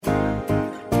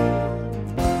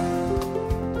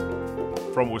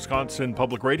From Wisconsin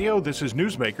Public Radio, this is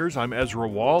Newsmakers. I'm Ezra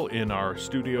Wall in our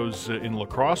studios in La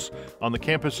Crosse on the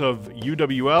campus of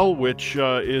UWL, which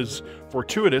is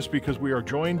fortuitous because we are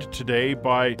joined today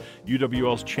by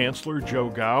UWL's Chancellor, Joe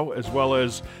Gao, as well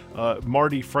as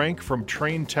Marty Frank from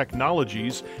Trane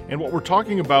Technologies. And what we're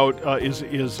talking about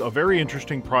is a very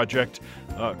interesting project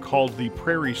called the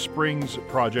Prairie Springs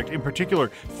Project. In particular,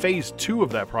 Phase 2 of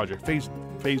that project. Phase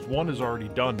 1 is already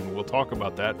done, and we'll talk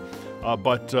about that.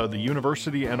 But the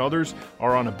university and others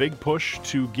are on a big push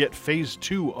to get Phase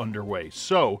 2 underway.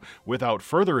 So, without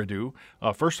further ado,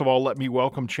 first of all, let me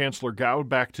welcome Chancellor Gao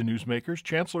back to Newsmakers.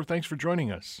 Chancellor, thanks for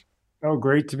joining us. Oh,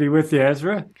 great to be with you,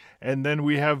 Ezra. And then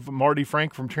we have Marty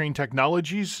Frank from Trane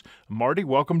Technologies. Marty,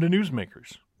 welcome to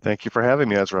Newsmakers. Thank you for having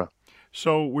me, Ezra.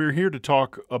 So we're here to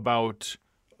talk about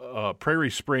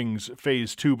Prairie Springs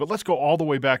Phase 2, but let's go all the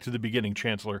way back to the beginning,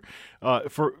 Chancellor.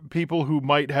 For people who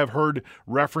might have heard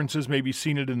references, maybe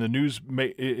seen it in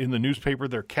the newspaper,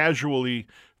 they're casually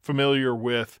familiar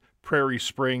with Prairie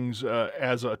Springs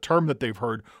as a term that they've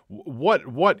heard.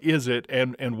 What is it,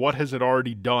 and what has it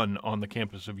already done on the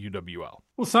campus of UWL?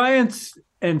 Well, science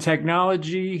and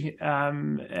technology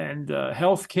and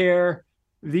healthcare,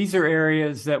 these are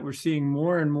areas that we're seeing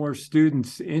more and more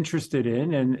students interested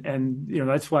in, and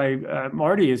that's why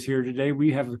Marty is here today.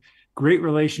 We have a great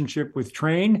relationship with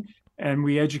Trane, and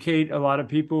we educate a lot of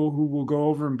people who will go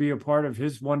over and be a part of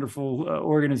his wonderful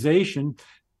organization.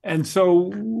 And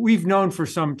so we've known for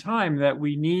some time that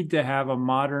we need to have a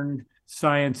modern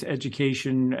science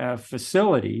education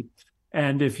facility.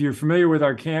 And if you're familiar with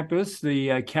our campus,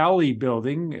 the Cowley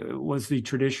building was the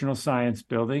traditional science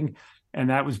building, and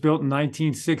that was built in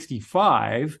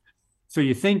 1965. So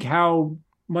you think how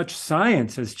much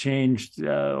science has changed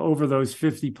over those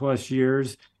 50 plus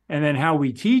years, and then how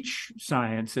we teach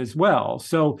science as well.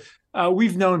 So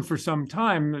we've known for some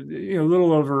time, a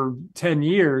little over 10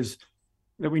 years,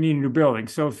 that we need a new building.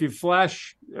 So if you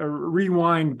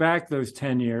rewind back those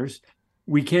 10 years,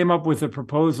 we came up with a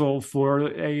proposal for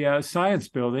a science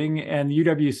building, and the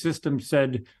UW system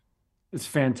said, it's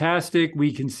fantastic.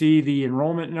 We can see the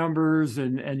enrollment numbers,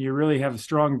 and you really have a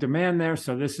strong demand there.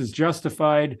 So this is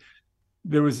justified.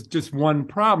 There was just one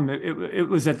problem. It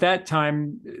was at that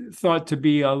time thought to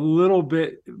be a little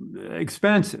bit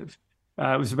expensive.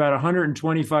 It was about a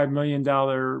 $125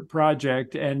 million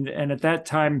project. And at that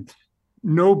time,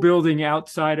 no building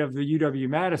outside of the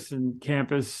UW-Madison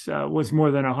campus was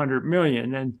more than $100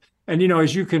 million. And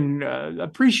as you can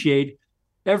appreciate,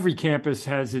 every campus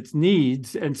has its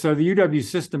needs. And so the UW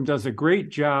system does a great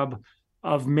job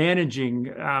of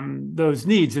managing those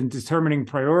needs and determining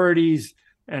priorities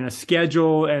and a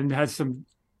schedule, and has some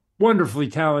wonderfully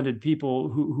talented people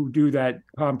who do that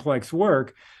complex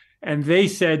work. And they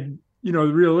said,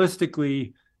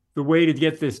 realistically, the way to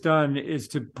get this done is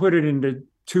to put it into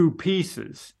two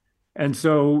pieces. And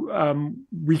so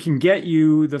we can get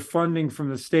you the funding from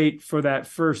the state for that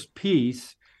first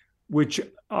piece, which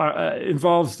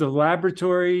involves the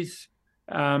laboratories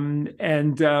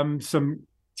and some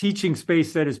teaching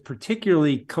space that is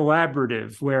particularly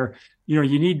collaborative, where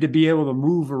you need to be able to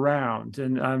move around,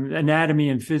 and anatomy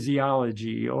and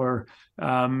physiology, or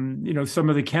some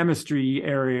of the chemistry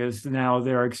areas. Now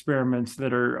there are experiments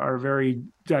that are very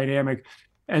dynamic.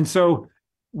 And so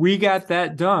we got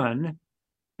that done,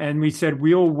 and we said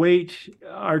we'll wait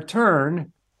our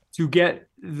turn to get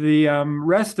the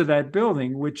rest of that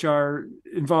building, which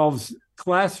involves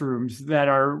classrooms that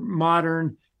are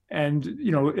modern and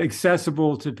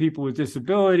accessible to people with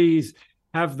disabilities,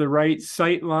 have the right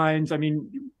sight lines. I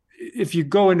mean, if you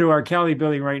go into our Cowley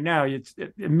building right now, it's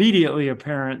immediately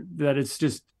apparent that it's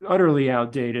just utterly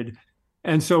outdated.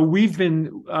 And so we've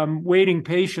been waiting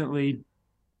patiently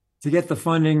to get the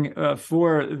funding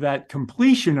for that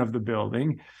completion of the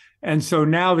building. And so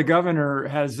now the governor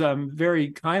has very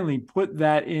kindly put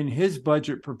that in his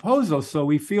budget proposal. So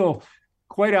we feel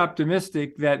quite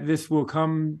optimistic that this will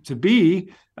come to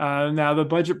be. Now, the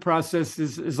budget process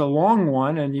is a long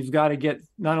one, and you've got to get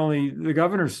not only the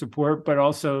governor's support, but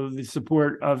also the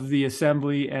support of the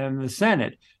Assembly and the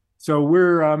Senate. So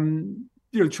we're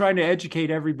trying to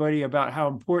educate everybody about how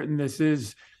important this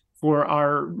is for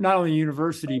our, not only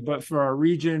university, but for our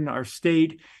region, our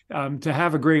state, to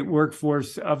have a great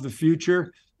workforce of the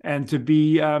future, and to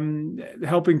be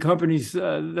helping companies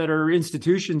that are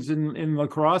institutions in La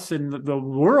Crosse and the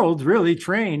world really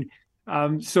train.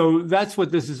 So that's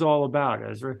what this is all about,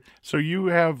 Ezra. So you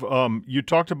have you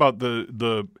talked about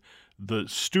the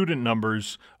student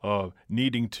numbers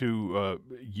needing to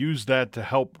use that to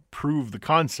help prove the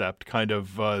concept. Kind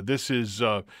of this is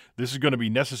going to be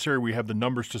necessary. We have the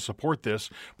numbers to support this,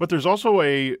 but there's also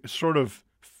a sort of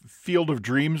field of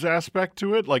dreams aspect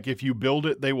to it? Like if you build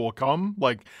it, they will come.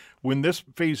 Like when this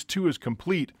phase two is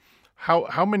complete,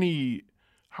 how many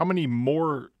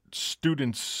more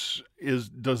students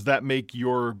does that make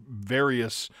your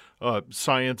various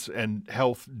science and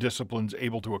health disciplines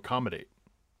able to accommodate?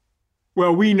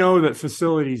 Well, we know that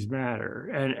facilities matter.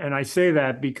 And I say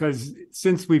that because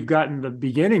since we've gotten the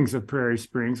beginnings of Prairie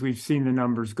Springs, we've seen the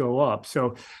numbers go up.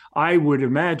 So I would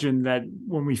imagine that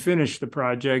when we finish the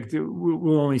project,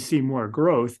 we'll only see more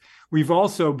growth. We've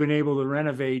also been able to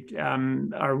renovate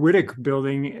our Whittick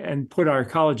building and put our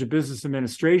College of Business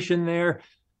Administration there.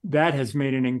 That has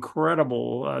made an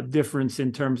incredible difference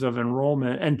in terms of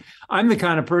enrollment. And I'm the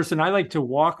kind of person, I like to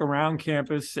walk around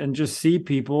campus and just see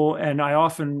people. And I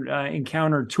often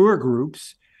encounter tour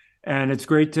groups. And it's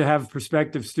great to have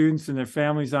prospective students and their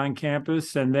families on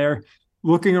campus, and they're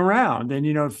looking around. And,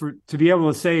 to be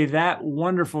able to say that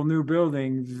wonderful new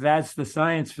building, that's the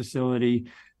science facility,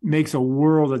 makes a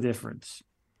world of difference.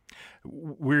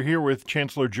 We're here with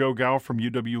Chancellor Joe Gao from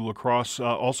UW-La Crosse,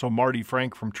 also Marty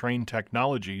Frank from Trane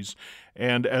Technologies.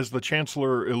 And as the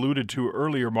Chancellor alluded to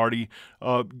earlier, Marty,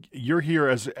 you're here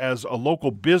as a local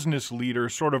business leader,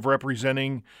 sort of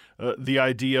representing the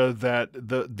idea that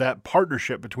that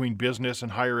partnership between business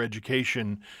and higher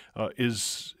education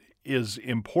is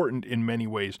important in many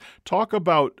ways. Talk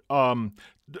about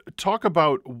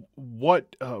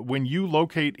what when you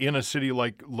locate in a city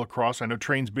like La Crosse. I know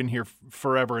Trane's been here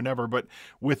forever and ever, but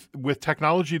with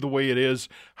technology the way it is,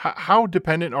 how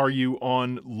dependent are you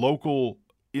on local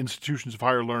institutions of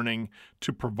higher learning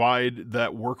to provide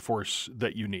that workforce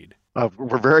that you need?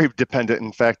 We're very dependent.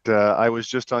 In fact, I was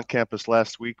just on campus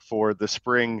last week for the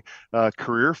spring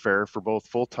career fair for both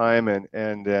full-time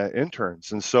and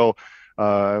interns. And so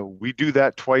we do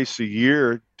that twice a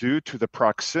year due to the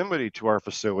proximity to our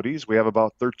facilities. We have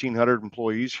about 1,300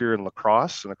 employees here in La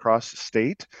Crosse and across the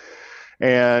state.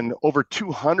 And over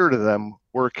 200 of them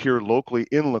work here locally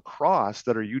in La Crosse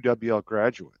that are UWL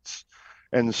graduates.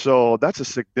 And so that's a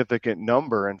significant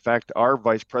number. In fact, our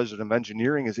vice president of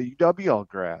engineering is a UWL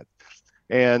grad.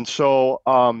 And so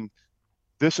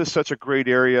this is such a great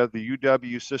area. The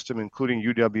UW system, including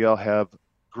UWL, have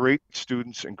great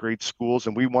students and great schools,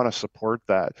 and we want to support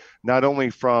that, not only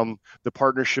from the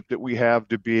partnership that we have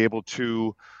to be able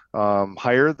to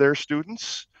hire their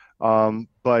students,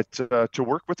 but to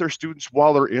work with their students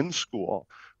while they're in school.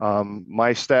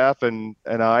 My staff and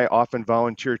I often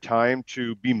volunteer time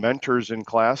to be mentors in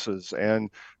classes, and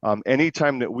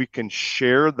anytime that we can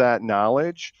share that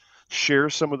knowledge, share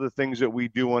some of the things that we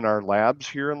do in our labs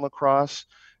here in La Crosse,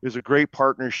 is a great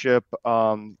partnership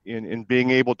in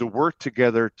being able to work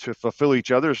together to fulfill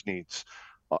each other's needs.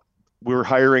 We're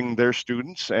hiring their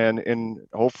students, and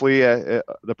hopefully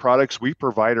the products we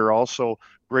provide are also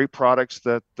great products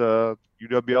that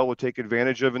UWL will take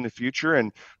advantage of in the future.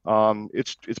 And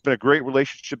it's been a great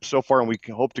relationship so far, and we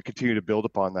can hope to continue to build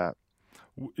upon that.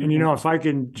 And if I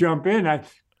can jump in,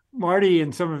 Marty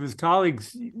and some of his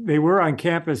colleagues, they were on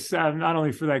campus not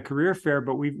only for that career fair,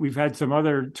 but we've had some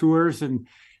other tours, and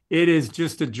it is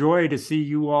just a joy to see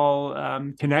you all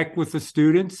connect with the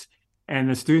students. And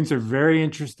the students are very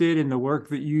interested in the work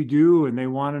that you do, and they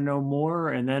want to know more.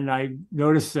 And then I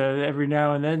notice every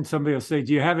now and then somebody will say,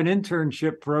 "Do you have an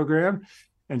internship program?"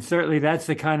 And certainly that's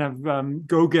the kind of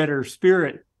go-getter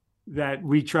spirit that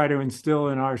we try to instill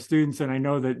in our students. And I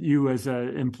know that you as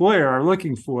an employer are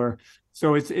looking for.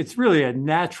 So it's really a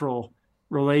natural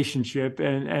relationship,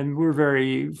 and we're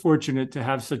very fortunate to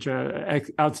have such a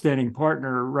outstanding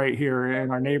partner right here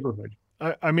in our neighborhood.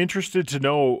 I'm interested to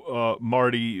know,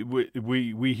 Marty,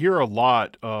 we hear a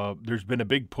lot. There's been a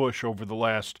big push over the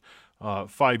last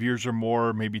 5 years or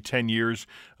more, maybe 10 years,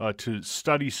 to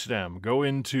study STEM, go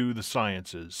into the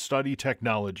sciences, study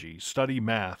technology, study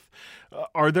math.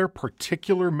 Are there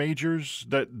particular majors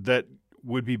that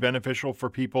would be beneficial for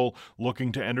people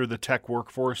looking to enter the tech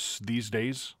workforce these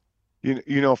days?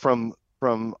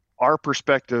 From our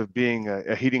perspective, being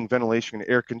a heating, ventilation, and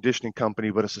air conditioning company,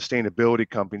 but a sustainability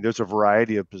company, there's a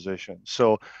variety of positions.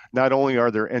 So not only are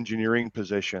there engineering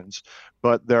positions,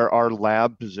 but there are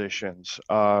lab positions.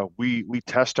 We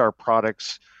test our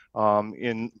products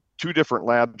in 2 different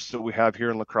labs that we have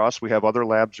here in La Crosse. We have other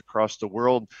labs across the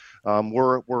world.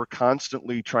 We're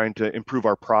constantly trying to improve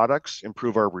our products,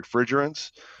 improve our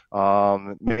refrigerants,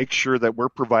 make sure that we're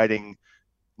providing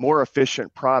more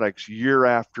efficient products year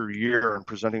after year and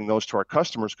presenting those to our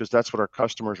customers, because that's what our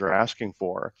customers are asking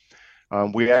for.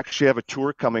 We actually have a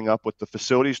tour coming up with the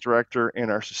facilities director and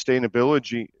our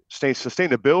sustainability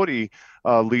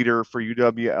leader for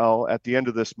UWL at the end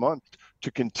of this month to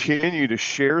continue to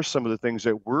share some of the things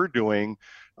that we're doing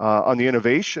on the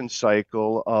innovation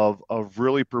cycle of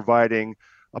really providing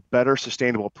a better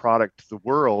sustainable product to the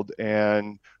world.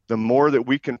 And the more that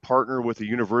we can partner with a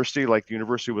university like the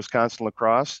University of Wisconsin-La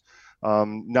Crosse,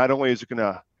 not only is it going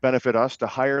to benefit us to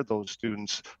hire those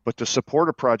students, but to support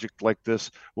a project like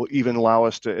this will even allow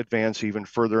us to advance even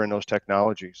further in those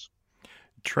technologies.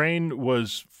 Trane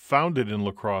was founded in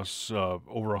La Crosse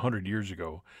over 100 years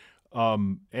ago.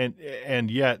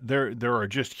 And yet there are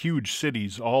just huge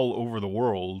cities all over the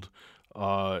world,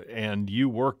 and you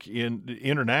work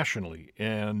internationally.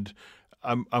 And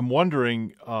I'm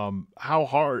wondering how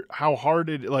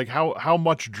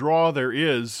much draw there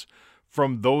is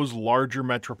from those larger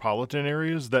metropolitan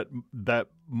areas that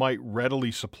might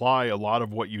readily supply a lot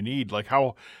of what you need. Like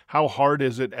how hard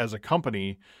is it as a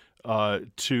company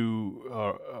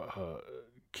to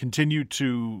continue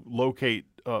to locate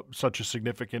such a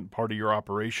significant part of your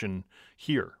operation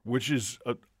here, which is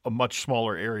a much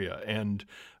smaller area. And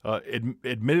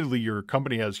admittedly, your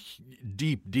company has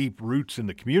deep roots in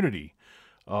the community,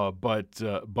 but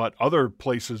other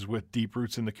places with deep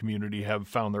roots in the community have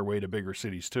found their way to bigger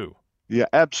cities too. Yeah,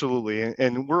 absolutely.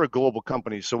 And we're a global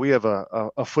company, so we have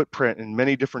a footprint in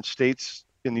many different states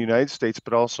in the United States,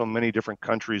 but also many different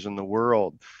countries in the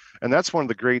world. And that's one of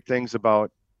the great things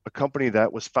about a company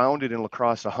that was founded in La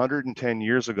Crosse 110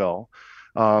 years ago,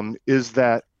 is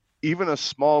that even a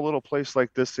small little place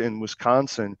like this in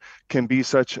Wisconsin can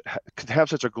have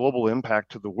such a global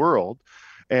impact to the world.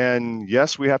 And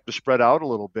yes, we have to spread out a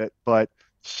little bit, but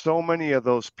so many of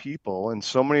those people and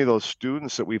so many of those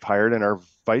students that we've hired and our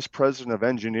vice president of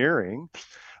engineering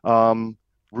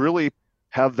really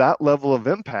have that level of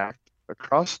impact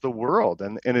across the world.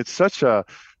 And it's such a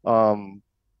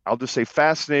I'll just say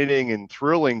fascinating and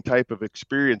thrilling type of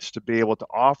experience to be able to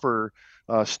offer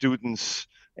students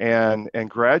and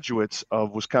graduates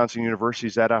of Wisconsin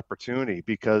universities that opportunity,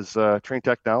 because Trane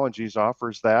Technologies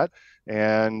offers that.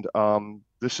 And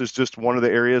this is just one of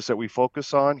the areas that we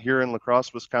focus on here in La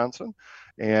Crosse, Wisconsin.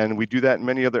 And we do that in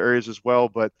many other areas as well.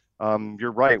 But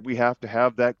you're right, we have to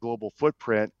have that global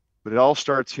footprint, but it all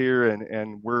starts here.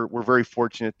 And we're very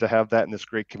fortunate to have that in this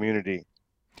great community.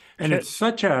 And it's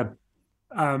such a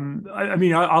I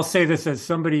mean, I'll say this as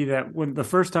somebody that when the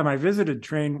first time I visited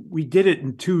Trane, we did it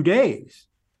in 2 days,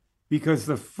 because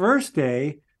the first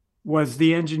day was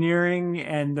the engineering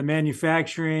and the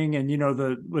manufacturing, and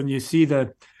when you see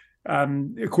the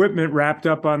equipment wrapped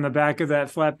up on the back of that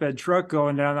flatbed truck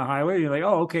going down the highway, you're like,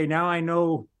 oh, okay, now I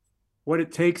know what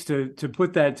it takes to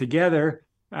put that together.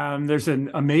 There's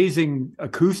an amazing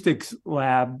acoustics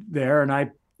lab there, and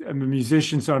I'm a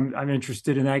musician, so I'm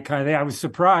interested in that kind of thing. I was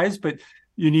surprised, but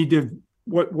you need to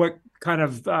what kind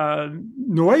of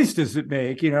noise does it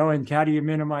make, and how do you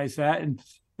minimize that? And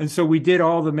so we did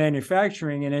all the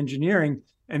manufacturing and engineering,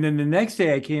 and then the next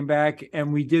day I came back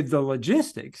and we did the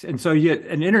logistics. And so yet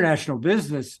an international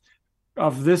business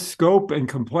of this scope and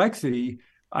complexity,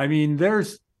 I mean,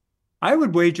 I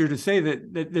would wager to say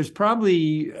that there's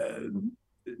probably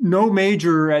no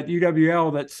major at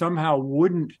UWL that somehow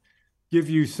wouldn't give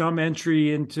you some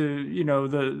entry into,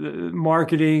 the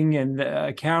marketing and the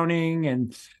accounting,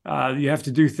 and you have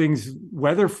to do things,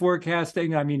 weather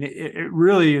forecasting. I mean, it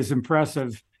really is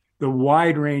impressive, the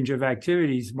wide range of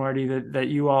activities, Marty, that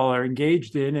you all are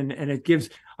engaged in. And it gives,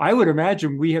 I would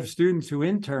imagine we have students who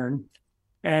intern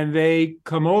and they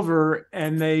come over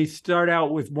and they start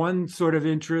out with one sort of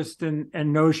interest and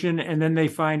notion, and then they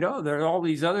find, oh, there are all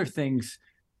these other things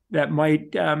that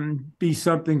might be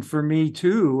something for me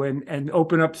too, and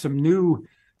open up some new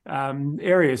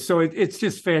areas. So it's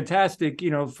just fantastic,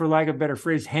 for lack of a better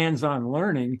phrase, hands-on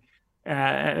learning,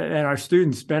 and our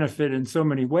students benefit in so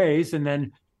many ways. And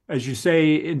then, as you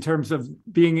say, in terms of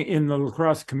being in the La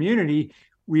Crosse community,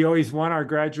 we always want our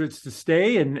graduates to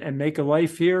stay and make a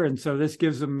life here. And so this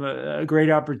gives them a great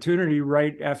opportunity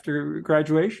right after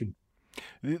graduation.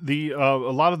 A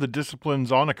lot of the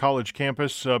disciplines on a college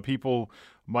campus, people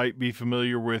might be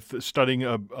familiar with studying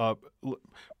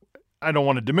I don't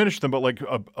want to diminish them, but like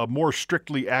a more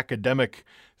strictly academic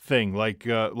thing, like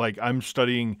I'm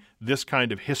studying this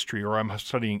kind of history, or I'm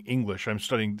studying English, I'm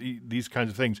studying these kinds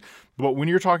of things. But when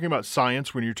you're talking about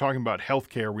science, when you're talking about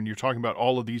healthcare, when you're talking about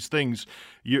all of these things,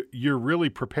 you're really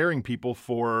preparing people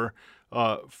for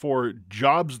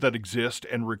jobs that exist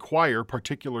and require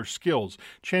particular skills.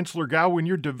 Chancellor Gao, when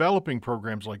you're developing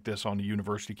programs like this on a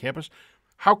university campus,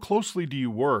 how closely do you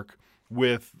work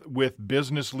with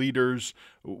business leaders,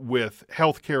 with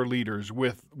healthcare leaders,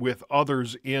 with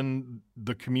others in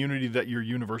the community that your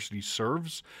university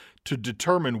serves, to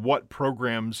determine what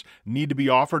programs need to be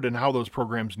offered and how those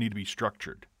programs need to be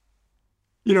structured?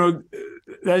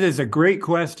 that is a great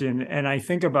question. And I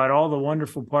think about all the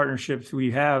wonderful partnerships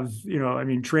we have. I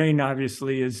mean, Train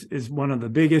obviously is one of the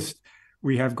biggest.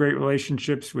 We have great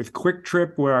relationships with Quick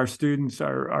Trip, where our students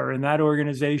are in that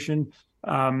organization.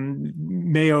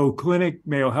 Mayo Clinic,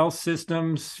 Mayo Health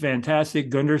Systems, fantastic.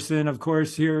 Gunderson, of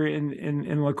course, here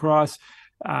in La Crosse.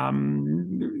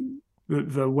 The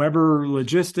Weber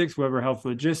Logistics, Weber Health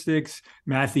Logistics,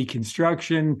 Matthey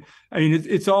Construction. I mean,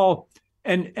 it's all,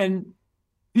 and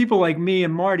people like me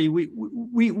and Marty,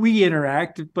 we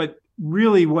interact, but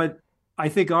really what I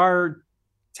think our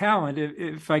talent,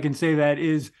 if I can say that,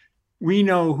 is we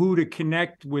know who to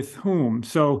connect with whom.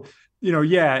 So,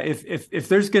 if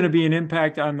there's going to be an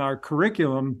impact on our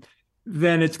curriculum,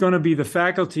 then it's going to be the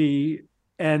faculty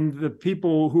and the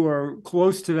people who are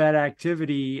close to that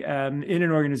activity in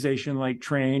an organization like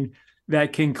Train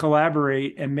that can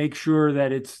collaborate and make sure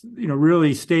that it's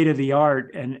really state of the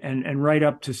art and right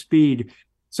up to speed.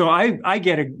 So I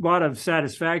get a lot of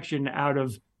satisfaction out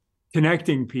of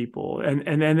connecting people,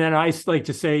 and then I like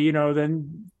to say,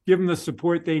 then give them the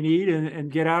support they need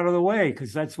and get out of the way,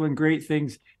 because that's when great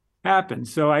things happen.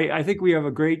 So I think we have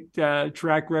a great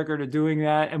track record of doing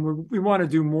that, and we want to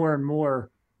do more and more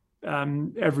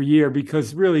every year,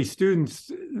 because really students,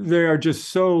 they are just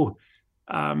so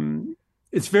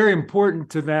it's very important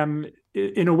to them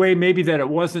in a way maybe that it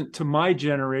wasn't to my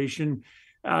generation,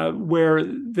 where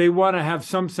they want to have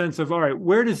some sense of, all right,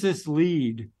 where does this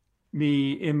lead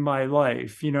me in my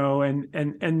life? And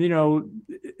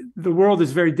the world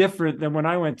is very different than when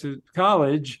I went to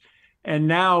college. And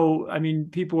now, I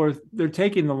mean, they're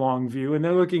taking the long view, and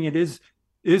they're looking at, is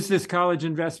this college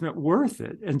investment worth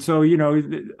it? And so,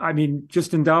 I mean,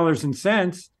 just in dollars and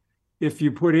cents, if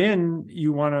you put in,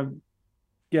 you want to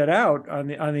get out on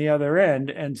the other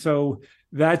end. And so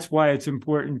that's why it's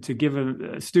important to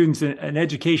give students an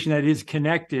education that is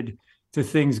connected to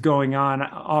things going on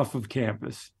off of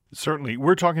campus. Certainly.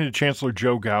 We're talking to Chancellor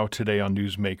Joe Gao today on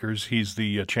Newsmakers. He's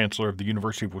the Chancellor of the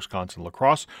University of Wisconsin-La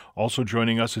Crosse. Also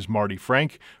joining us is Marty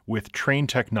Frank with Train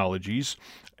Technologies.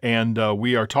 And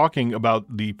we are talking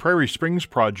about the Prairie Springs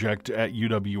project at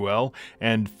UWL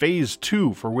and Phase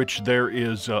 2, for which there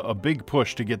is a big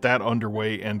push to get that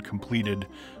underway and completed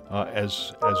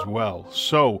as well.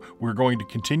 So we're going to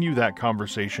continue that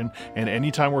conversation. And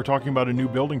anytime we're talking about a new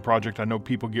building project, I know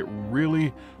people get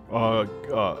really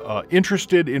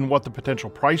interested in what the potential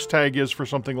price tag is for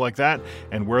something like that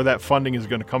and where that funding is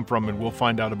going to come from, and we'll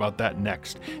find out about that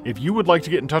next. If you would like to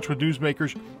get in touch with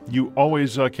Newsmakers, you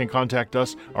always can contact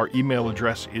us. Our email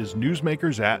address is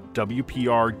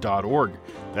newsmakers@wpr.org.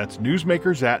 That's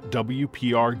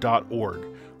newsmakers@wpr.org.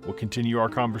 We'll continue our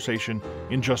conversation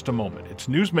in just a moment. It's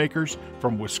Newsmakers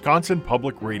from Wisconsin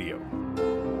Public Radio.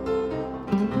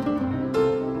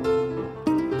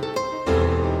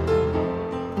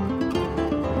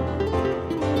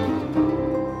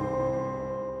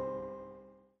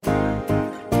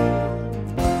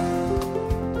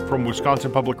 From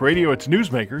Wisconsin Public Radio, it's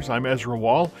Newsmakers. I'm Ezra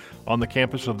Wall on the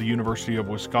campus of the University of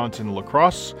Wisconsin-La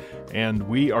Crosse, and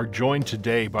we are joined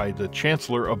today by the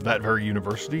chancellor of that very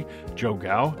university, Joe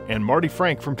Gao, and Marty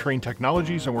Frank from Train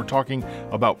Technologies, and we're talking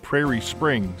about Prairie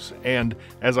Springs. And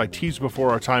as I teased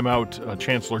before our timeout,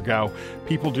 Chancellor Gao,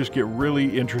 people just get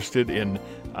really interested in,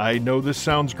 I know this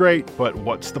sounds great, but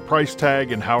what's the price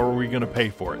tag and how are we going to pay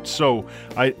for it? So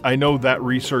I know that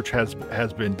research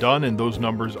has been done and those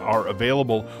numbers are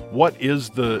available. What is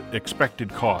the expected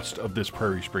cost of this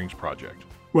Prairie Springs project?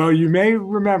 Well, you may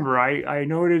remember I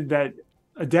noted that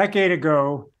a decade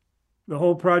ago, the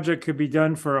whole project could be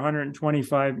done for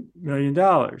 $125 million.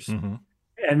 Mm-hmm.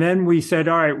 And then we said,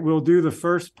 all right, we'll do the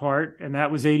first part, and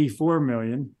that was $84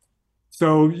 million.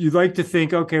 So you'd like to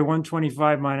think, okay,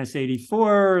 125 minus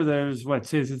 84, there's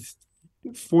it's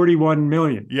 41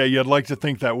 million. Yeah, you'd like to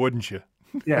think that, wouldn't you?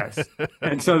 Yes.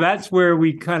 And so that's where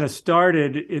we kind of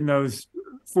started in those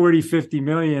 40, 50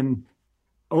 million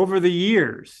over the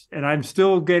years. And I'm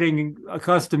still getting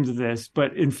accustomed to this,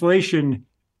 but inflation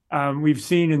we've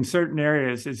seen in certain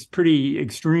areas is pretty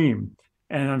extreme.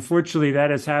 And unfortunately, that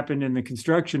has happened in the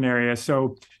construction area.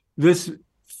 So this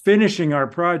finishing our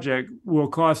project will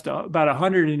cost about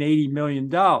 $180 million.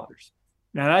 Now,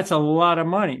 that's a lot of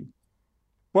money.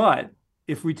 But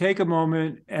if we take a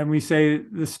moment and we say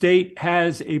the state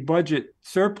has a budget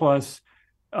surplus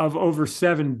of over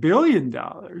 $7 billion,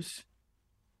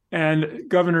 and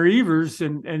Governor Evers,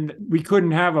 and we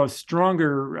couldn't have a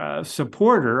stronger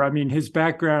supporter. I mean, his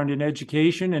background in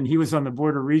education, and he was on the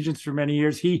Board of Regents for many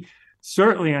years. He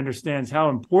certainly understands how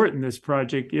important this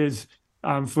project is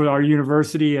for our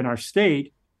university and our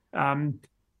state.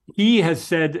 He has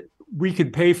said we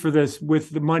could pay for this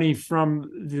with the money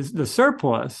from the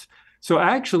surplus, So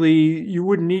actually, you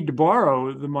wouldn't need to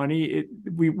borrow the money.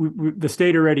 The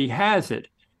state already has it.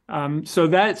 So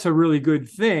that's a really good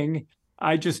thing.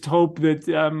 I just hope that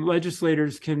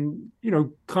legislators can,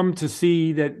 come to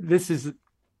see that this is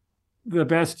the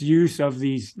best use of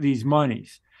these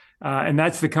monies. And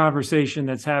that's the conversation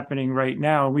that's happening right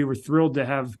now. We were thrilled to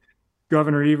have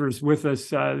Governor Evers with us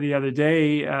the other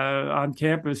day on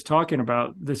campus talking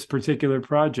about this particular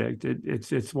project.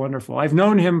 It's wonderful. I've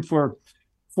known him for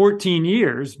 14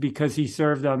 years because he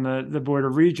served on the Board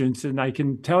of Regents, and I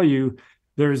can tell you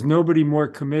there's nobody more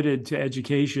committed to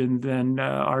education than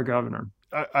our governor.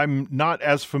 I'm not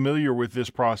as familiar with this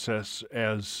process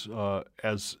as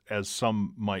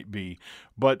some might be,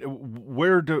 but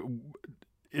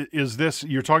is this,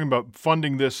 you're talking about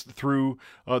funding this through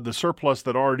the surplus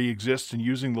that already exists and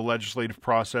using the legislative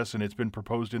process, and it's been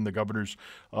proposed in the governor's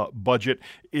budget.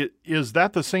 Is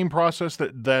that the same process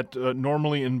that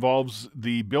normally involves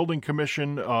the building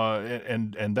commission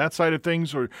and that side of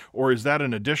things, or is that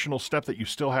an additional step that you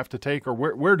still have to take, or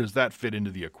where does that fit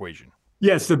into the equation?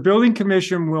 Yes, the building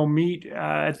commission will meet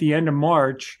at the end of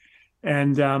March,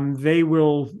 and they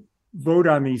will vote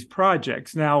on these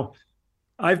projects. Now,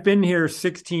 I've been here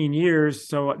 16 years,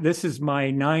 so this is my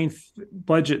 9th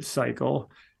budget cycle.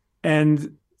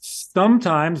 And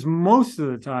sometimes, most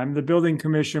of the time, the building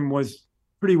commission was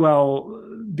pretty well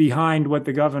behind what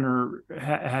the governor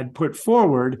had put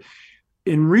forward.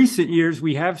 In recent years,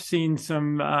 we have seen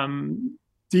some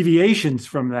deviations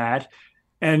from that.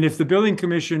 And if the building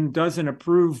commission doesn't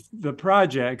approve the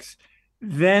projects,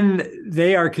 then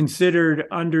they are considered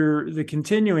under the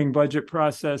continuing budget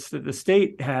process that the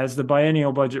state has, the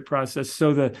biennial budget process.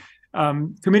 So the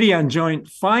Committee on Joint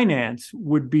Finance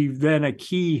would be then a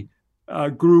key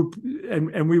group,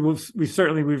 and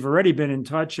we've already been in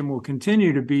touch and will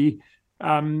continue to be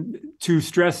to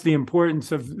stress the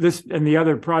importance of this and the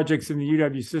other projects in the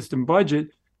UW system budget.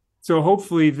 So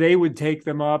hopefully they would take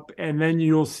them up, and then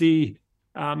you'll see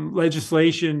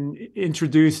legislation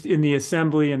introduced in the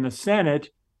Assembly and the Senate.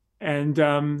 And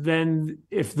then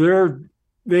if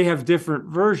they have different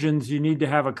versions, you need to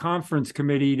have a conference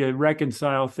committee to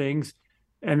reconcile things.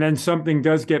 And then something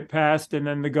does get passed, and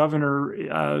then the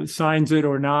governor signs it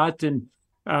or not. And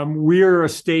we're a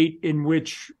state in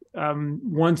which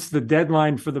once the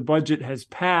deadline for the budget has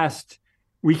passed,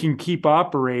 we can keep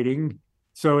operating.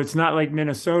 So it's not like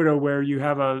Minnesota where you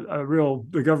have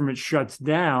the government shuts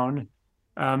down.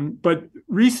 But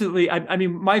recently, I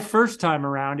mean, my first time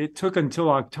around, it took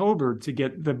until October to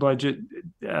get the budget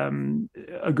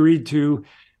agreed to.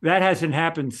 That hasn't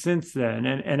happened since then.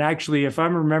 And actually, if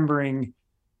I'm remembering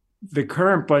the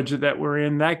current budget that we're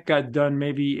in, that got done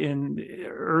maybe in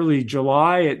early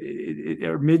July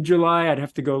or mid-July. I'd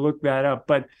have to go look that up.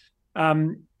 But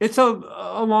it's a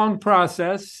long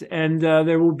process, and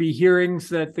there will be hearings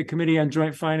that the Committee on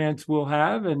Joint Finance will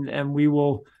have, and we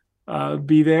will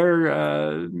be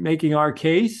there making our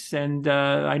case, and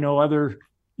I know other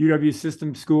UW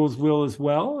system schools will as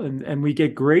well, and we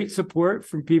get great support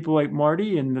from people like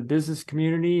Marty and the business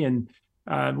community, and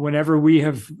whenever we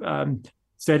have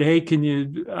said, hey, can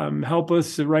you help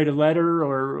us write a letter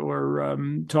or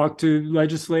talk to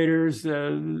legislators,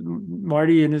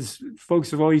 Marty and his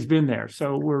folks have always been there,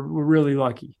 so we're really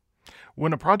lucky.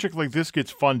 When a project like this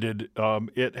gets funded,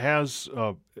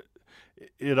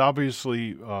 it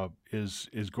obviously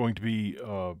is going to be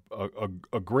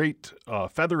a great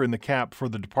feather in the cap for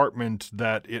the department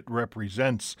that it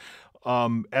represents.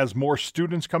 As more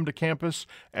students come to campus,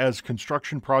 as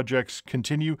construction projects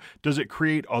continue, does it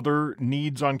create other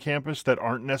needs on campus that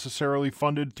aren't necessarily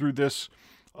funded through this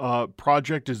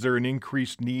project? Is there an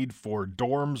increased need for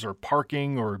dorms or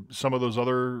parking or some of those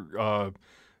other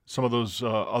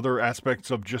aspects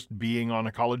of just being on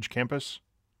a college campus?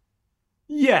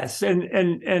 Yes,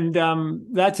 and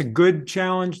that's a good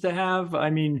challenge to have.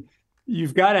 I mean,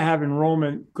 you've got to have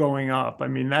enrollment going up. I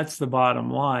mean, that's the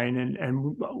bottom line,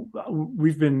 and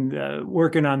we've been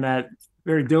working on that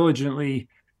very diligently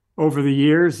over the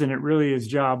years, and it really is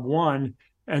job one.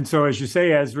 And so, as you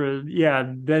say, Ezra,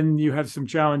 then you have some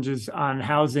challenges on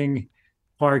housing,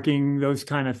 parking, those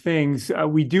kind of things.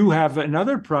 We do have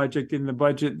another project in the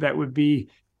budget that would be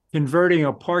converting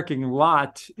a parking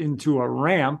lot into a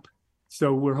ramp.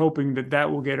 So we're hoping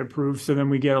that will get approved. So then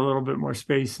we get a little bit more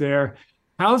space there.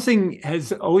 Housing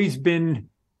has always been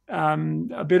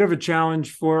a bit of a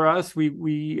challenge for us. We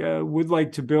would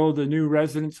like to build a new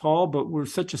residence hall, but we're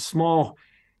such a small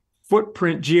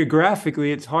footprint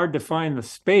geographically, it's hard to find the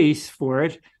space for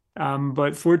it.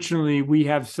 But fortunately, we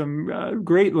have some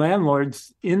great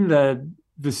landlords in the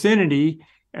vicinity,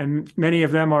 and many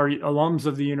of them are alums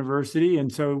of the university.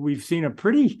 And so we've seen a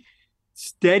pretty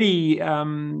steady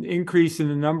increase in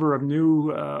the number of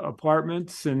new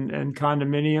apartments and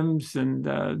condominiums. And,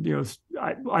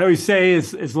 I always say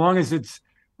as long as it's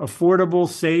affordable,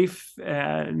 safe,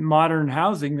 modern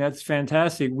housing, that's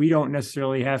fantastic. We don't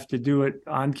necessarily have to do it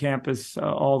on campus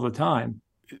all the time.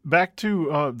 Back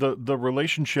to the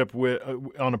relationship with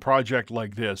on a project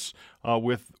like this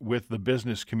with the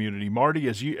business community, Marty,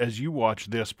 as you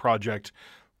watch this project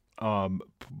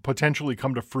potentially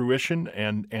come to fruition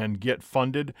and get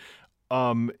funded,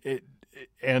 and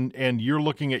you're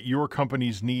looking at your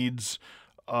company's needs.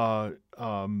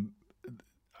 I'm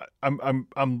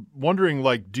wondering,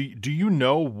 like, do you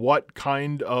know what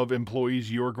kind of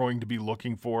employees you're going to be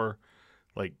looking for,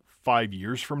 like 5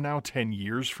 years from now, 10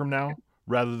 years from now,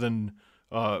 rather than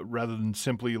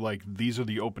simply like these are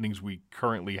the openings we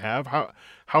currently have?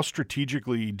 How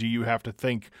strategically do you have to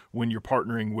think when you're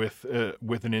partnering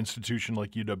with an institution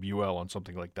like UWL on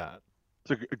something like that?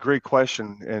 It's a great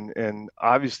question, and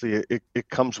obviously it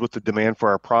comes with the demand for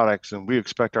our products, and we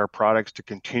expect our products to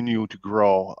continue to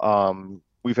grow.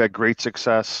 We've had great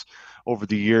success over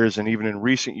the years, and even in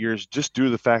recent years, just due to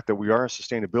the fact that we are a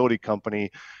sustainability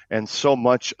company, and so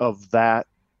much of that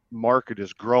market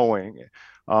is growing.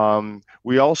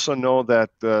 We also know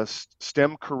that the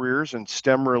STEM careers and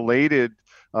STEM related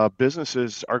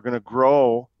businesses are going to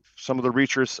grow. Some of the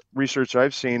research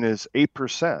I've seen is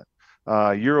 8%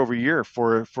 year over year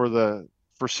for the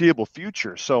foreseeable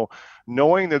future. So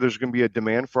knowing that there's going to be a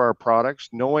demand for our products,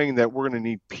 knowing that we're going to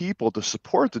need people to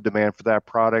support the demand for that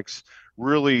products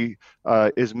really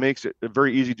makes it a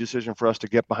very easy decision for us to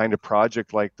get behind a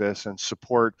project like this and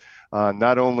support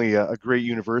not only a great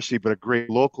university, but a great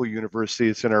local university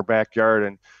that's in our backyard.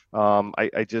 And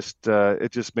it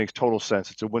just makes total sense.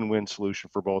 It's a win-win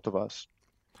solution for both of us.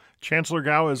 Chancellor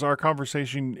Gao, as our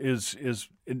conversation is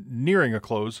nearing a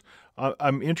close,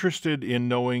 I'm interested in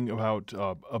knowing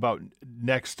about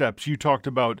next steps. You talked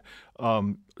about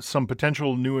some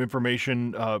potential new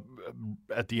information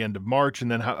at the end of March,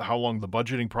 and then how long the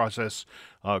budgeting process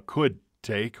could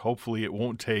take. Hopefully, it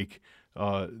won't take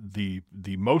the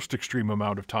most extreme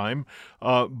amount of time.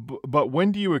 But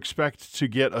when do you expect to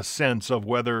get a sense of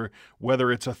whether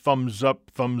it's a thumbs up,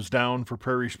 thumbs down for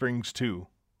Prairie Springs 2?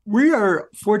 We are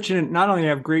fortunate not only to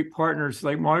have great partners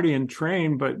like Marty and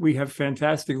Trane, but we have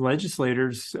fantastic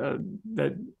legislators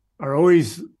that are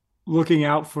always looking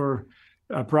out for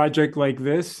a project like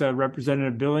this,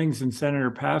 Representative Billings and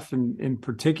Senator Paff in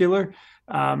particular.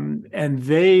 And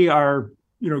they are,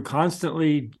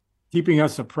 constantly keeping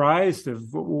us apprised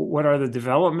of what are the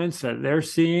developments that they're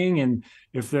seeing, and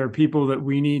if there are people that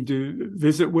we need to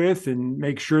visit with and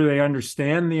make sure they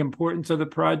understand the importance of the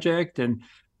project. And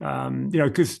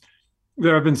because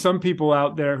there have been some people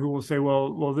out there who will say,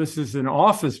 well, this is an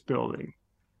office building.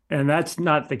 And that's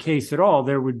not the case at all.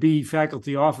 There would be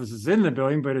faculty offices in the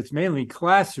building, but it's mainly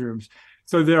classrooms.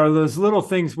 So there are those little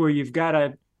things where you've got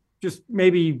to just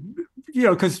maybe,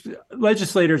 because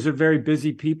legislators are very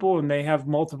busy people and they have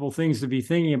multiple things to be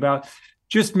thinking about.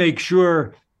 Just make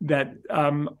sure that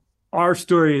our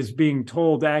story is being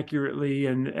told accurately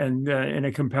and in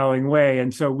a compelling way.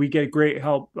 And so we get great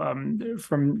help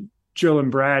from Jill and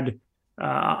Brad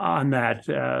on that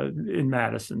in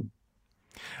Madison.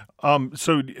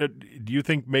 So do you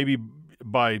think maybe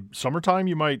by summertime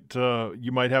you might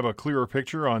have a clearer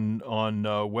picture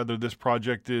on whether this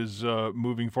project is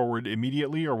moving forward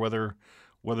immediately or whether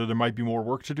there might be more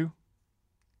work to do?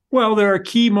 Well, there are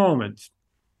key moments.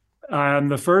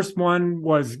 The first one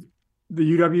was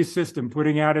the UW system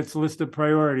putting out its list of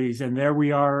priorities, and there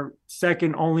we are,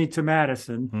 second only to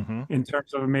Madison in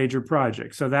terms of a major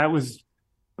project. So that was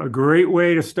a great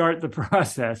way to start the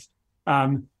process.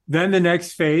 Then the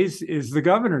next phase is the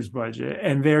governor's budget,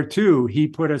 and there too, he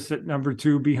put us at number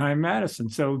 2 behind Madison.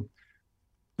 So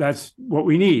that's what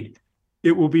we need.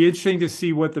 It will be interesting to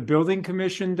see what the building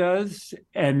commission does,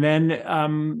 and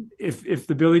then if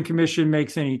the building commission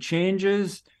makes any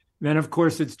changes. Then, of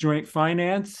course, it's joint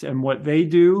finance and what they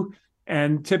do.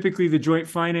 And typically the joint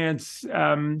finance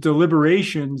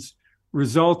deliberations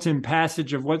result in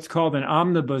passage of what's called an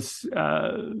omnibus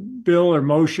bill or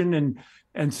motion.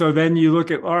 And so then you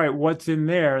look at, all right, what's in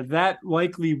there? That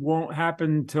likely won't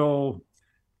happen till,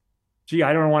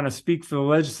 I don't want to speak for the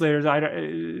legislators.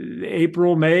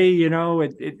 April, May,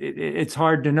 it's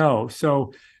hard to know.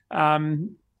 So,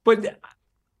 but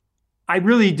I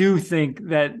really do think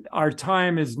that our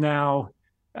time is now.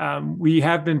 We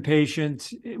have been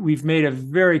patient. We've made a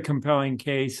very compelling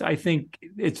case. I think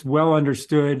it's well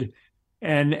understood.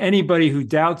 And anybody who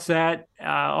doubts that,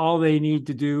 all they need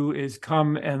to do is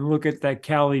come and look at that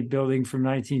Cowley building from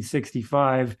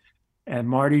 1965 And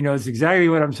Marty knows exactly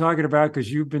what I'm talking about because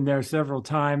you've been there several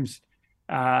times.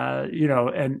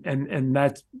 And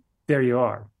that's there you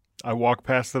are. I walk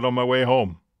past it on my way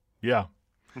home. Yeah.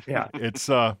 Yeah. It's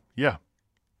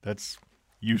that's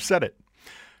you said it.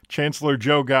 Chancellor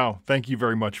Joe Gao, thank you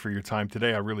very much for your time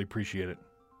today. I really appreciate it.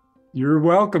 You're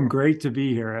welcome. Great to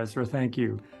be here, Ezra. Thank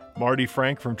you. Marty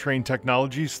Frank from Trane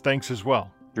Technologies, thanks as well.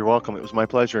 You're welcome. It was my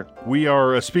pleasure. We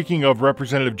are speaking of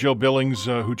Representative Jill Billings,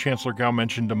 who Chancellor Gao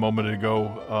mentioned a moment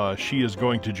ago. She is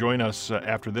going to join us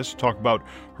after this to talk about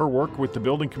her work with the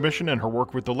Building Commission and her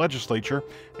work with the legislature,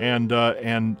 and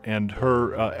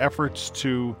her efforts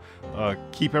to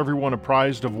keep everyone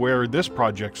apprised of where this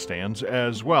project stands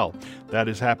as well. That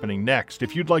is happening next.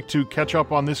 If you'd like to catch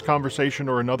up on this conversation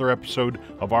or another episode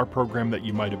of our program that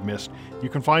you might have missed, you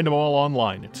can find them all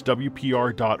online. It's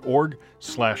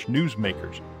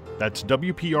wpr.org/newsmakers. That's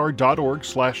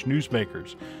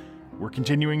wpr.org/newsmakers. We're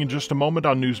continuing in just a moment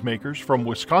on Newsmakers from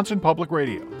Wisconsin Public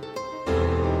Radio.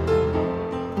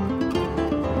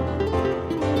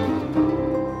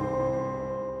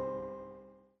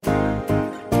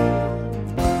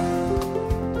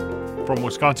 From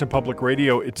Wisconsin Public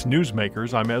Radio, it's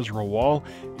Newsmakers. I'm Ezra Wall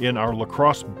in our La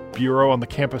Crosse Bureau on the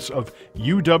campus of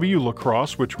UW La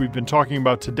Crosse, which we've been talking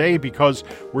about today because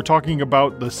we're talking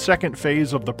about the second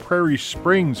phase of the Prairie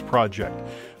Springs project.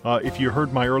 If you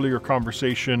heard my earlier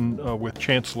conversation with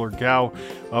Chancellor Gao,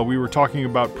 we were talking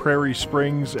about Prairie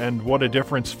Springs and what a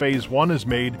difference Phase 1 has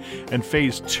made, and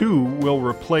Phase 2 will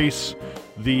replace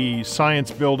the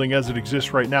science building as it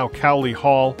exists right now, Cowley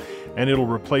Hall, and it'll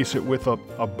replace it with a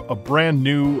brand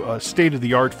new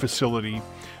state-of-the-art facility.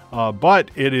 But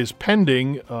it is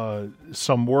pending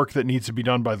some work that needs to be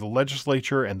done by the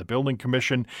legislature and the Building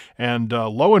Commission. And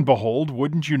lo and behold,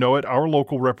 wouldn't you know it, our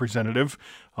local representative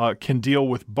can deal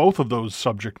with both of those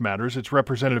subject matters. It's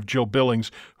Representative Jill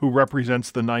Billings, who represents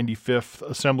the 95th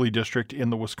Assembly District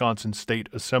in the Wisconsin State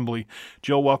Assembly.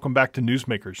 Jill, welcome back to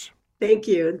Newsmakers. Thank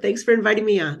you. And thanks for inviting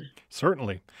me on.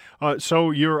 Certainly. So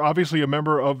you're obviously a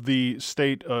member of the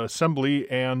State Assembly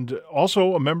and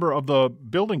also a member of the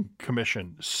Building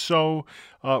Commission. So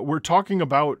we're talking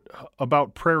about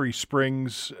Prairie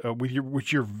Springs,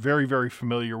 which you're very, very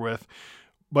familiar with.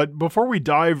 But before we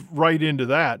dive right into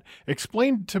that,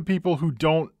 explain to people who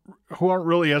aren't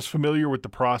really as familiar with the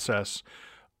process,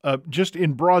 just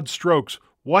in broad strokes,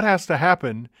 what has to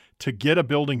happen to get a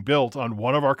building built on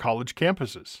one of our college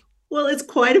campuses? Well, it's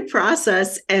quite a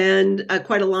process and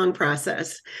quite a long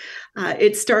process.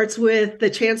 It starts with the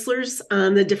chancellors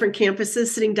on the different campuses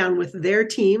sitting down with their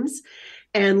teams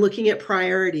and looking at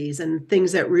priorities and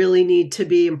things that really need to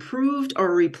be improved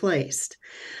or replaced.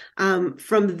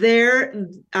 From there,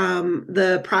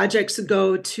 the projects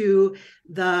go to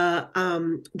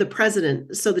the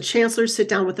president. So the chancellors sit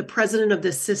down with the president of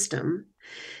the system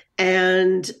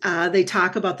and they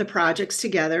talk about the projects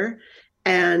together.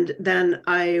 And then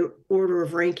an order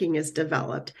of ranking is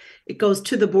developed. It goes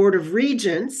to the Board of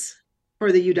Regents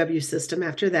for the UW system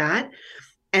after that,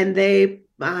 and they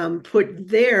put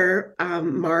their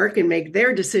mark and make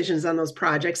their decisions on those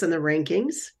projects and the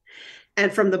rankings.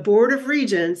 And from the Board of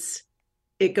Regents,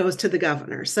 it goes to the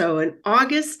governor. So in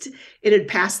August, it had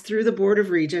passed through the Board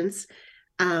of Regents.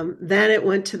 Then it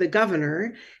went to the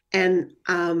governor, and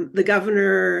the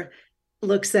governor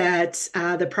looks at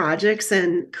the projects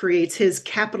and creates his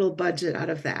capital budget out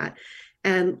of that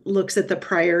and looks at the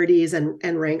priorities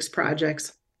and ranks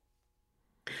projects.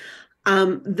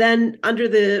 Then under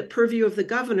the purview of the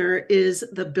governor is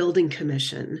the Building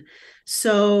Commission.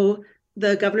 So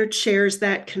the governor chairs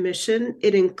that commission.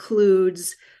 It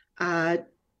includes, two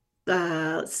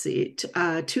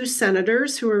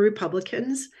senators who are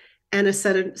Republicans and a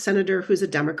senator who's a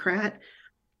Democrat,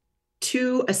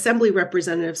 2 assembly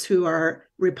representatives who are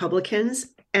Republicans,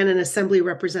 and an assembly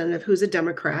representative who's a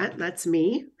Democrat. That's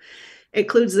me.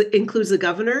 It includes the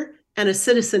governor and a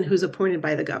citizen who's appointed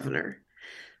by the governor.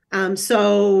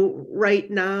 So right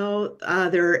now,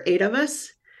 there are 8 of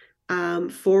us,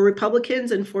 4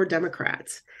 Republicans and 4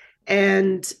 Democrats.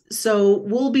 And so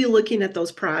we'll be looking at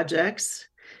those projects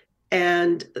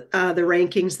and the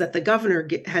rankings that the governor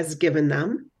has given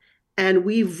them. And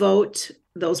we vote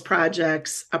those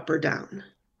projects up or down.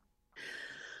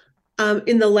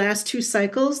 In the last 2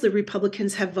 cycles, the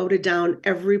Republicans have voted down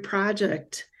every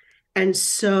project. And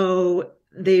so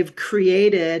they've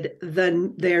created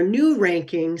their new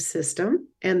ranking system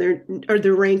and their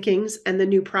rankings and the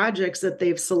new projects that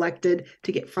they've selected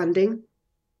to get funding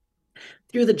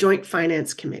through the Joint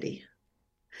Finance Committee.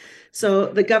 So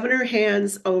the governor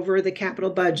hands over the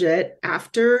capital budget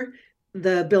after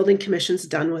the Building Commission's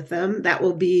done with them. That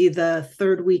will be the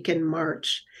 3rd week in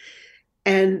March.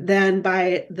 And then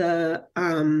by the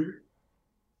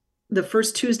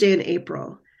first Tuesday in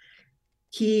April,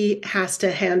 he has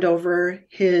to hand over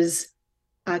his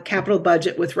capital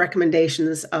budget with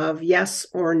recommendations of yes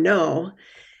or no.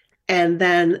 And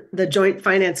then the Joint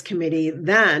Finance Committee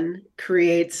then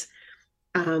creates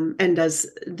and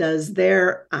does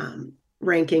their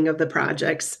ranking of the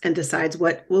projects and decides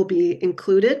what will be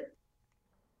included.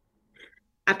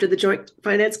 After the Joint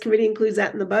Finance Committee includes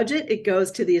that in the budget, it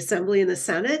goes to the Assembly and the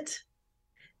Senate.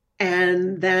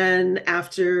 And then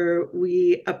after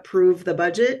we approve the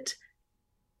budget,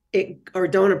 or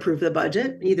don't approve the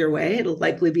budget, either way, it'll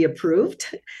likely be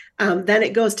approved. Then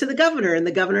it goes to the governor, and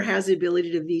the governor has the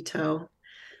ability to veto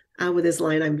with his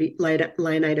line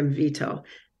item veto.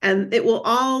 And it will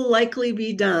all likely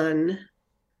be done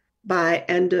by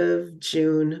end of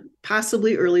June,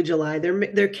 possibly early July.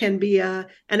 There can be an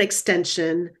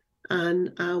extension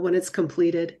on when it's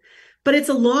completed, but it's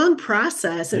a long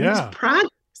process, and these projects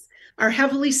are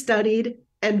heavily studied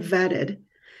and vetted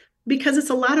because it's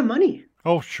a lot of money.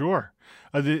 Oh, sure.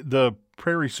 The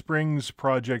Prairie Springs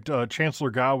project,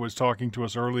 Chancellor Gao was talking to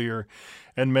us earlier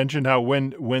and mentioned how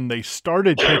when they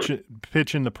started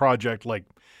pitching the project like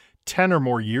 10 or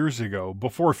more years ago,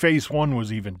 before phase 1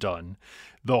 was even done,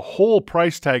 the whole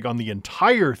price tag on the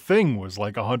entire thing was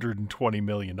like $120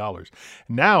 million.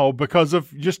 Now, because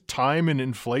of just time and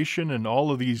inflation and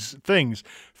all of these things,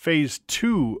 phase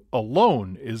 2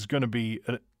 alone is going to be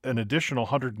an additional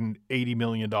 $180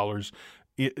 million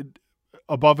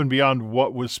above and beyond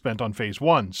what was spent on phase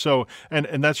 1. So,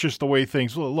 and that's just the way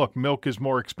things look. Milk is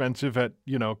more expensive at,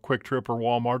 Quick Trip or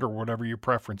Walmart or whatever your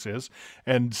preference is.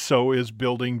 And so is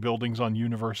building buildings on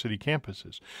university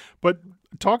campuses. But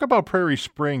talk about Prairie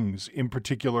Springs in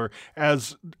particular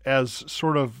as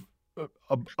sort of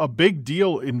a big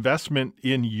deal investment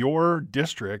in your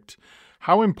district.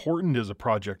 How important is a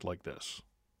project like this?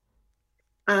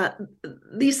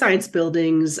 These science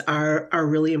buildings are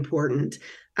really important.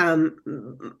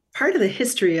 Part of the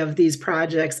history of these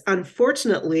projects,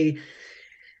 unfortunately,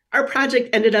 our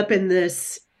project ended up in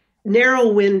this narrow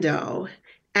window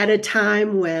at a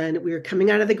time when we were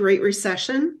coming out of the Great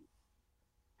Recession,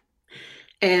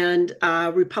 and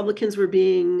Republicans were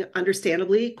being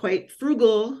understandably quite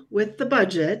frugal with the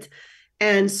budget.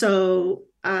 And so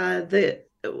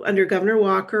under Governor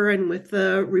Walker and with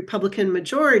the Republican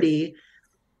majority,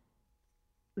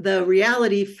 the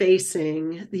reality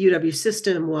facing the UW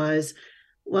system was,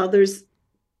 well, there's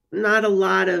not a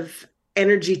lot of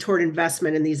energy toward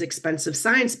investment in these expensive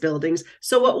science buildings.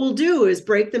 So what we'll do is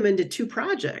break them into 2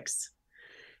 projects.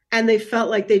 And they felt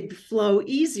like they'd flow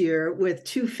easier with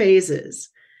 2 phases.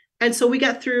 And so we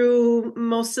got through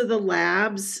most of the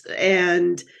labs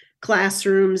and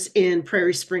classrooms in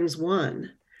Prairie Springs 1.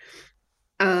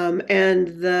 And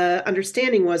the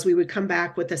understanding was we would come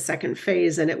back with a second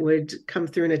phase and it would come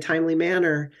through in a timely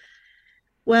manner.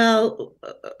 Well,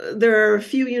 there are a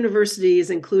few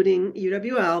universities, including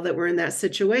UWL, that were in that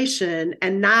situation.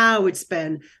 And now it's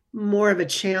been more of a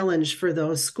challenge for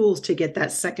those schools to get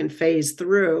that second phase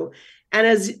through. And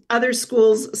as other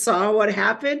schools saw what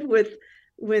happened with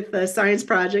the science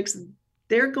projects,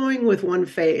 they're going with 1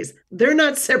 phase. They're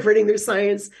not separating their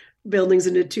science buildings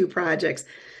into 2 projects.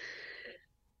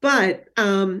 But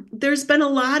there's been a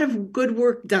lot of good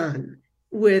work done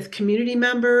with community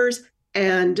members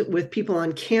and with people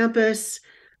on campus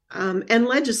and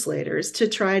legislators to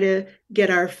try to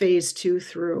get our phase 2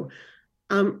 through.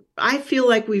 I feel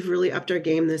like we've really upped our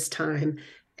game this time.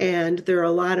 And there are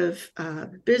a lot of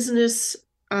business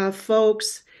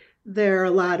folks. There are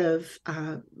a lot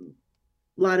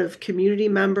of community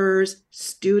members,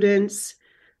 students,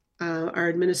 our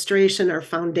administration, our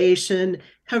foundation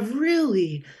have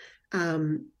really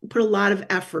put a lot of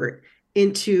effort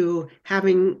into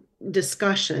having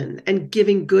discussion and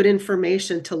giving good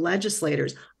information to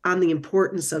legislators on the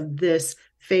importance of this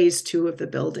phase 2 of the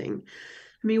building.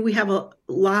 I mean, we have a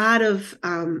lot of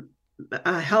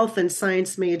health and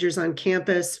science majors on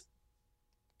campus.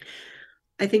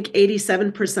 I think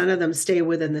 87% of them stay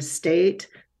within the state.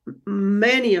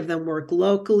 Many of them work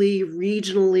locally,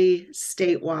 regionally,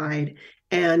 statewide,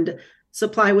 and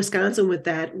supply Wisconsin with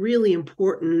that really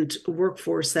important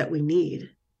workforce that we need.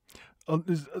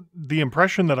 The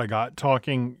impression that I got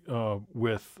talking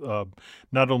with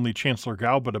not only Chancellor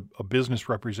Gao, but a business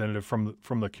representative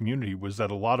from the community was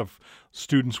that a lot of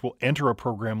students will enter a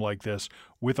program like this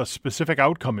with a specific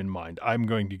outcome in mind. I'm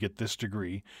going to get this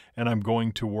degree, and I'm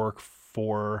going to work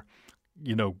for,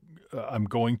 I'm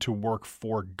going to work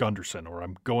for Gunderson, or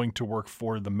I'm going to work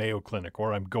for the Mayo Clinic,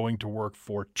 or I'm going to work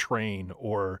for Train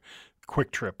or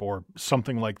Quick Trip or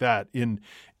something like that in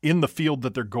the field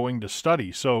that they're going to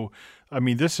study. So, I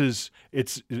mean, it's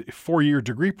 4-year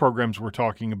degree programs we're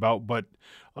talking about, but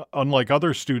unlike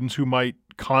other students who might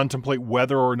contemplate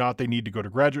whether or not they need to go to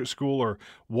graduate school or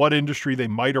what industry they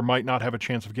might or might not have a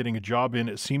chance of getting a job in,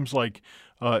 it seems like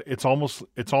it's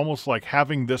almost like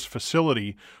having this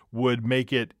facility would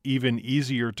make it even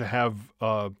easier to have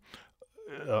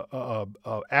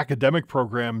academic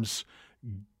programs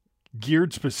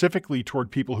geared specifically toward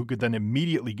people who could then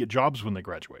immediately get jobs when they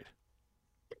graduate.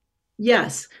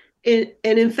 Yes. And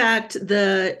in fact,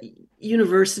 the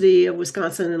University of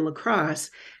Wisconsin in La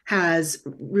Crosse has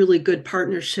really good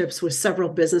partnerships with several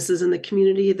businesses in the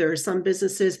community. There are some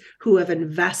businesses who have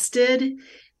invested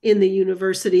in the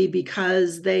university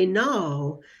because they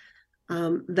know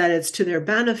that it's to their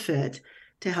benefit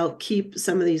to help keep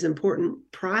some of these important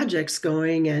projects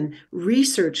going and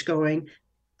research going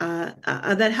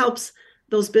that helps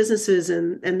those businesses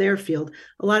in their field.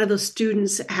 A lot of those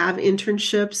students have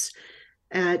internships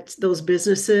at those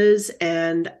businesses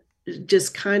and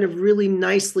just kind of really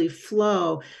nicely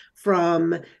flow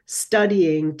from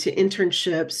studying to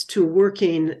internships to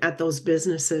working at those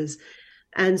businesses.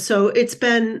 And so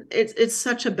it's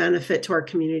such a benefit to our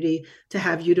community to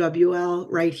have UWL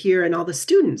right here and all the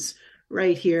students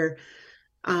right here.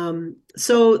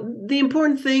 So the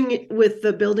important thing with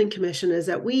the Building Commission is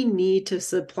that we need to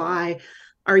supply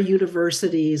our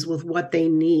universities with what they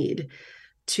need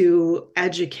to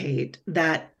educate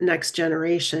that next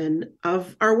generation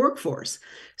of our workforce.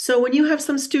 So when you have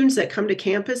some students that come to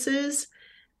campuses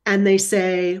and they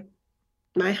say,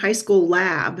 my high school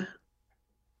lab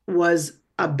was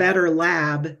a better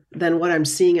lab than what I'm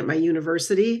seeing at my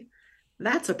university,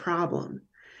 that's a problem.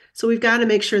 So we've got to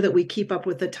make sure that we keep up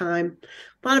with the time.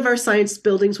 A lot of our science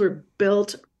buildings were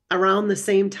built around the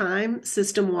same time,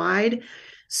 system-wide.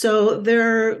 So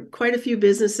there are quite a few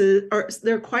businesses, or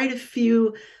there are quite a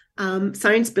few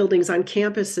science buildings on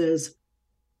campuses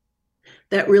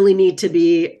that really need to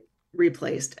be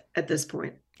replaced at this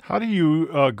point. How do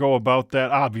you go about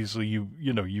that? Obviously, you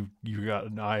got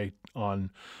an eye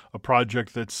on a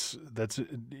project that's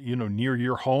near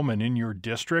your home and in your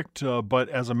district. But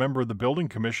as a member of the Building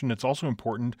Commission, it's also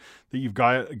important that you've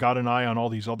got an eye on all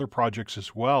these other projects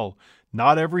as well.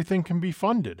 Not everything can be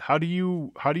funded. How do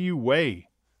you weigh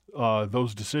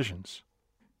those decisions?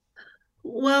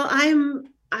 Well, I've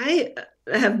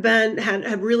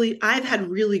had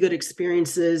really good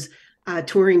experiences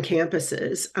touring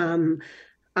campuses.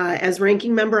 As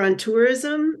ranking member on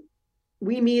tourism,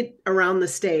 we meet around the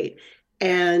state.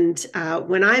 And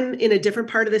when I'm in a different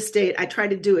part of the state, I try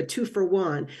to do a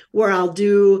 2-for-1 where I'll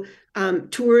do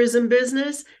tourism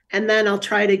business, and then I'll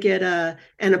try to get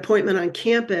an appointment on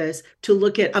campus to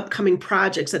look at upcoming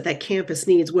projects that campus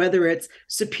needs, whether it's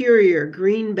Superior,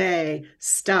 Green Bay,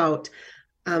 Stout.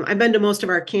 I've been to most of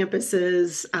our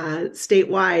campuses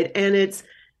statewide, and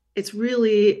it's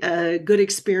really a good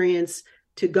experience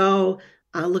to go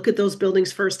look at those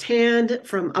buildings firsthand,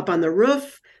 from up on the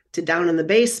roof to down in the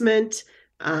basement,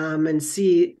 and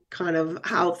see kind of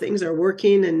how things are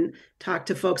working and talk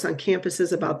to folks on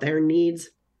campuses about their needs.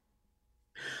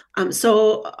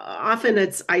 So often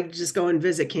I just go and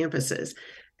visit campuses.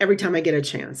 Every time I get a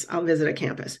chance, I'll visit a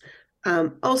campus.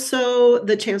 Also,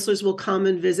 the chancellors will come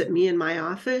and visit me in my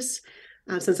office,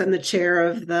 since I'm the chair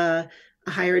of the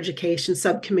higher education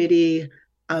subcommittee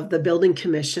of the Building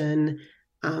Commission.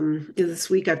 This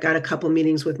week, I've got a couple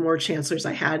meetings with more chancellors.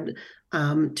 I had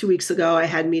 2 weeks ago, I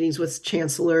had meetings with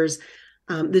chancellors.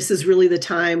 This is really the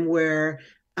time where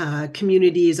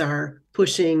communities are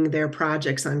pushing their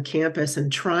projects on campus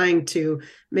and trying to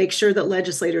make sure that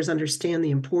legislators understand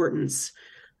the importance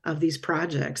of these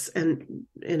projects and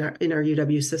in our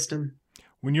UW system.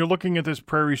 When you're looking at this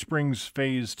Prairie Springs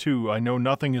Phase 2, I know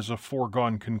nothing is a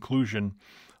foregone conclusion.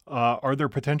 Are there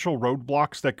potential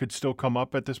roadblocks that could still come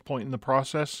up at this point in the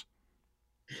process?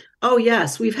 Oh,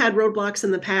 yes. We've had roadblocks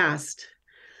in the past,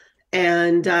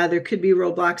 and there could be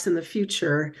roadblocks in the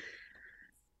future.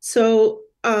 So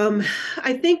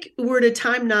I think we're at a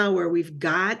time now where we've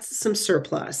got some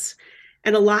surplus,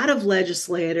 and a lot of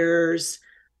legislators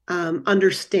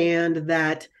understand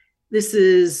that this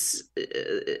is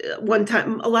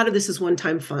one-time. A lot of this is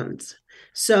one-time funds.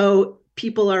 So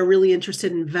people are really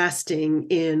interested in investing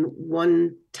in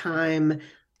one-time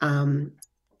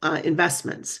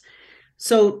investments.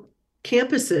 So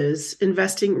campuses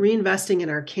reinvesting in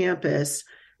our campus,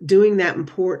 doing that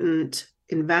important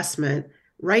investment,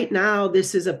 right now,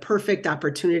 this is a perfect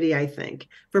opportunity, I think,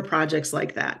 for projects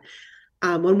like that.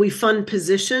 When we fund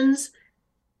positions,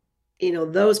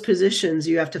 those positions,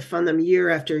 you have to fund them year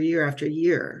after year after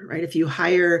year, right? If you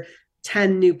hire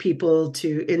 10 new people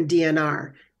in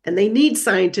DNR, and they need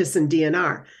scientists in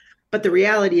DNR. But the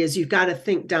reality is, you've got to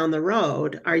think down the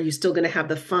road. Are you still going to have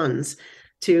the funds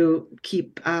to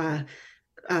keep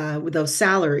with those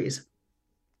salaries?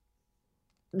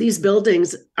 These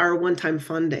buildings are one-time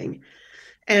funding.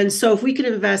 And so if we can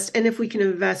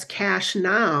invest cash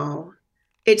now,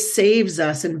 it saves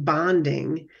us in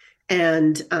bonding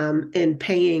and in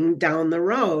paying down the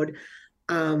road.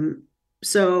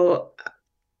 So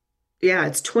yeah,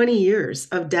 it's 20 years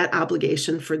of debt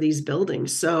obligation for these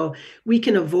buildings. So we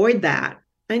can avoid that.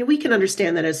 And we can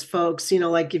understand that as folks,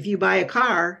 like if you buy a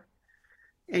car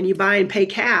and you buy and pay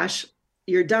cash,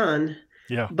 you're done.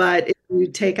 Yeah. But if you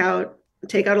take out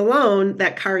a loan,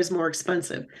 that car is more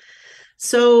expensive.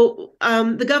 So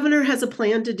the governor has a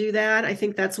plan to do that. I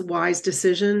think that's a wise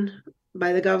decision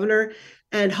by the governor.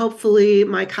 And hopefully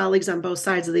my colleagues on both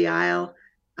sides of the aisle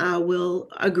will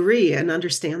agree and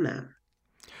understand that.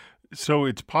 So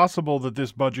it's possible that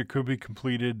this budget could be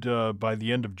completed by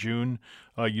the end of June.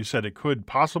 You said it could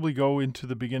possibly go into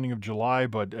the beginning of July,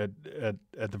 but at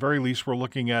the very least, we're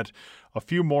looking at a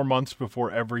few more months before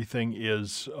everything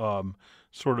is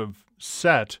sort of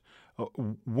set.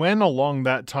 When along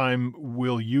that time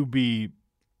will you be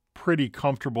pretty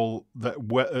comfortable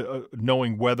that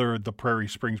knowing whether the Prairie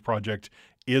Springs project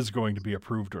is going to be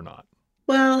approved or not?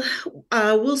 Well,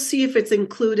 we'll see if it's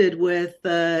included with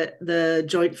the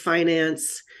joint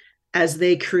finance as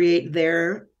they create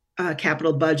their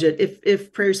capital budget.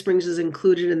 If Prairie Springs is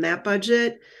included in that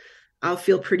budget, I'll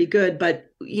feel pretty good. But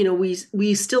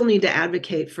we still need to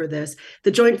advocate for this.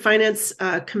 The Joint Finance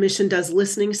Commission does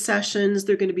listening sessions.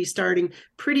 They're going to be starting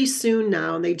pretty soon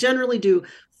now, and they generally do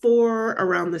 4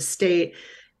 around the state.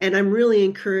 And I'm really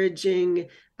encouraging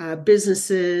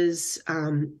businesses,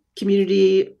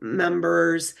 community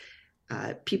members,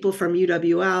 people from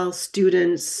UWL,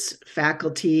 students,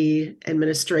 faculty,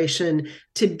 administration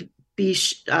to be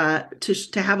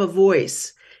to have a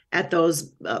voice at those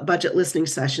budget listening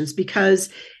sessions. Because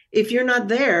if you're not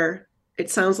there, it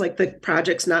sounds like the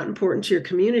project's not important to your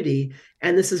community,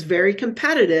 and this is very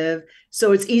competitive.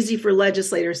 So it's easy for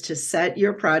legislators to set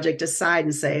your project aside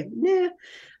and say, "Nah,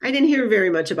 I didn't hear very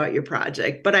much about your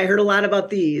project, but I heard a lot about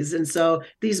these. And so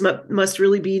these must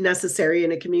really be necessary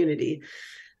in a community."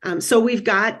 So we've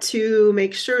got to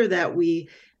make sure that we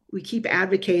keep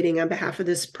advocating on behalf of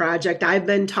this project. I've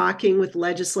been talking with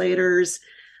legislators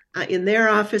in their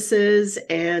offices.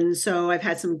 And so I've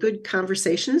had some good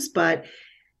conversations, but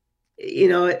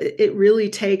it really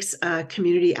takes a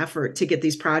community effort to get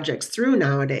these projects through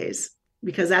nowadays,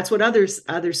 because that's what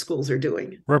other schools are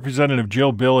doing. Representative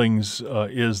Jill Billings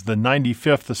is the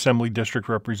 95th Assembly District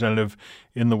Representative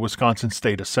in the Wisconsin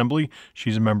State Assembly.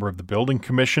 She's a member of the Building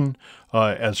Commission.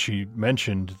 As she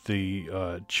mentioned,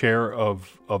 the chair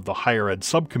of the Higher Ed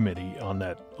Subcommittee on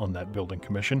that Building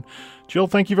Commission. Jill,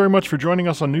 thank you very much for joining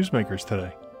us on Newsmakers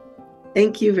today.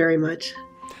 Thank you very much.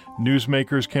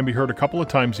 Newsmakers can be heard a couple of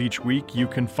times each week. You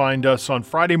can find us on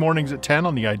Friday mornings at 10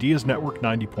 on the Ideas Network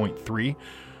 90.3.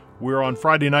 We're on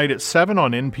Friday night at 7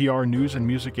 on NPR News and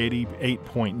Music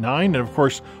 88.9. And of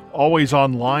course, always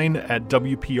online at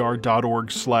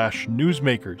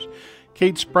wpr.org/newsmakers.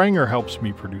 Kate Spranger helps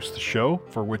me produce the show,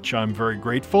 for which I'm very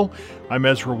grateful. I'm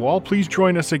Ezra Wall. Please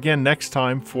join us again next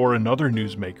time for another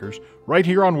Newsmakers, right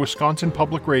here on Wisconsin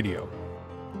Public Radio.